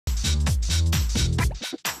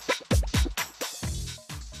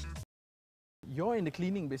you're in the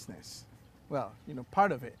cleaning business. Well, you know,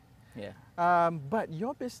 part of it. Yeah. But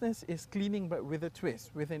your business is cleaning, but with a twist,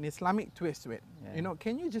 with an Islamic twist to it. Yeah. You know,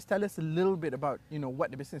 can you just tell us a little bit about, you know, what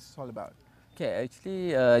the business is all about? Okay,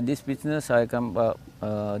 actually, this business I come about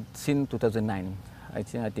since 2009. I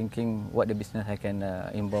think I'm thinking what the business I can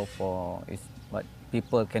involve for is what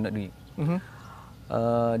people cannot do.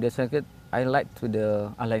 The second, I like to the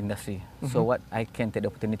halal industry. So what I can take the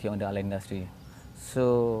opportunity on the halal industry.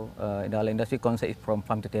 So the halal industry concept is from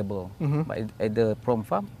farm to table. But at the from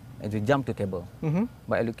farm, as a jump to table.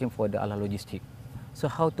 But I'm looking for the halal logistic. So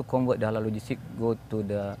how to convert the halal logistic go to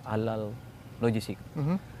the halal logistic.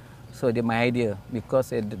 So that's my idea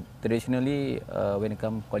because traditionally when it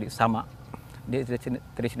comes call it sama, there's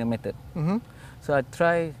traditional method. So I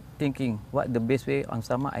try thinking what the best way on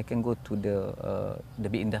sama I can go to the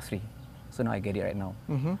big industry. So now I get it right now.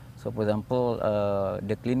 So for example,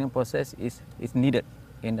 the cleaning process is needed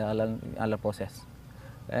in the halal process.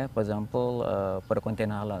 For example, for the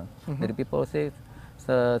container halal, the people say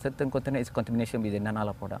certain container is contamination with the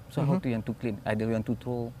non-halal product. So how to you to clean? Either you want to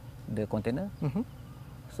throw the container.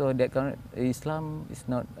 So that kind of, Islam is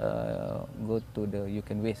not go to the you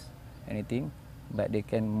can waste anything, but they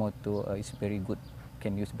can more to it's very good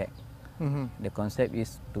can use back. The concept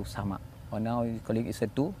is to sama. Or now you call it is a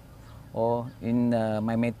two, or in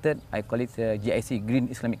my method I call it GIC Green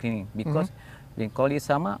Islamic Cleaning because we call it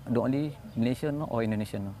sama the only Malaysian or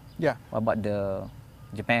Indonesian. Yeah. What about the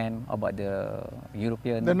Japan? Or about the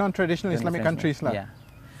European? The non-traditional Islamic countries lah. Yeah.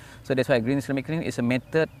 So that's why Green Islamic Cleaning is a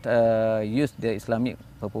method use the Islamic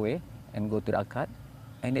proper way and go to the akad,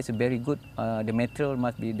 and it's a very good. The material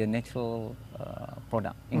must be the natural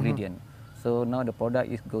product ingredient. So now the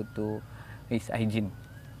product is go to its hygiene.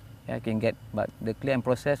 Yeah, can get, but the clear and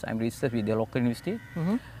process I'm research with the local university.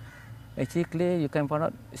 Actually, clear you can find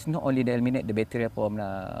out it's not only they eliminate the bacteria from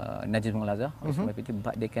najis mughalazah,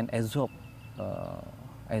 but they can absorb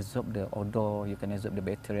the odor. You can absorb the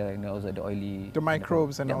bacteria, and also the oily, the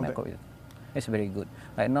microbes and all that. It's very good.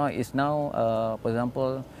 Right now, it's now, for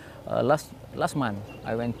example, last month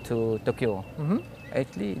I went to Tokyo.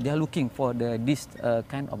 Actually, they are looking for this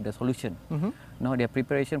kind of the solution. Now they are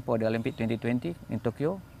preparation for the Olympic 2020 in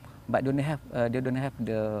Tokyo, but they don't have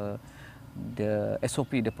the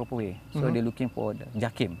SOP the proper way. So they're looking for the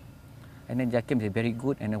JAKIM. And then JAKIM is very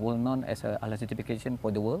good and well known as a halal certification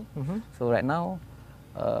for the world. So right now,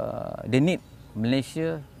 they need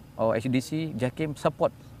Malaysia or HDC JAKIM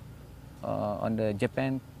support on the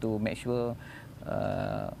Japan to make sure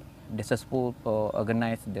they successful or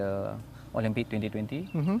organize the Olympic 2020.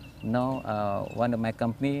 Now, one of my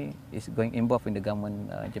company is going involved in the government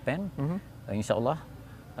Japan. Inshallah,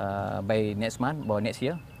 by next month or next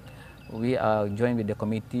year, we are joined with the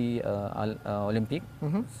committee Olympic.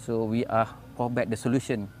 So we are provide the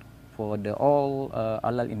solution for the all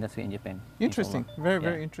halal industry in Japan. Interesting,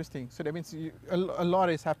 very interesting. So that means a lot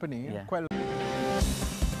is happening. Yeah. Quite a